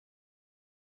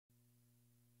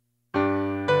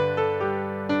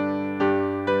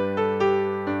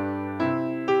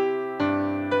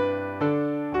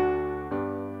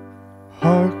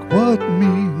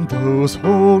those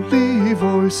holy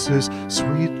voices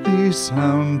sweetly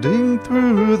sounding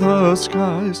through the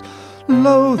skies.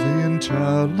 Lo, the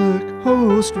angelic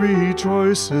host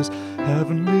rejoices,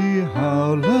 heavenly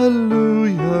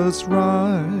hallelujahs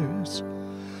rise.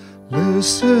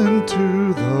 Listen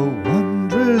to the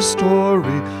wondrous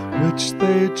story which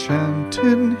they chant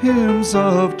in hymns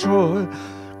of joy.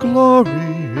 Glory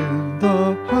in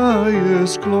the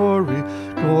highest glory,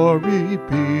 glory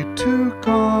be to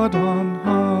God on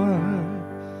high.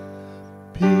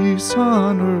 Peace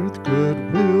on earth,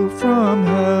 goodwill from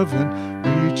heaven,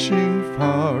 reaching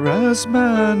far as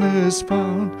man is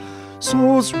found.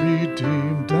 Souls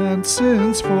redeemed and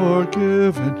sins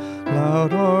forgiven,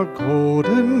 loud our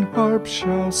golden harp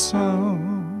shall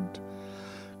sound.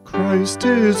 Christ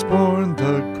is born,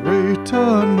 the great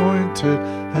Anointed,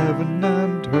 heaven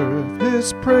and earth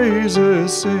his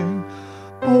praises sing.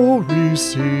 Oh,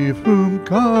 receive whom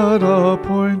God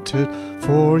appointed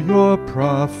for your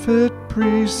prophet,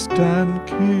 priest, and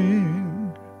king.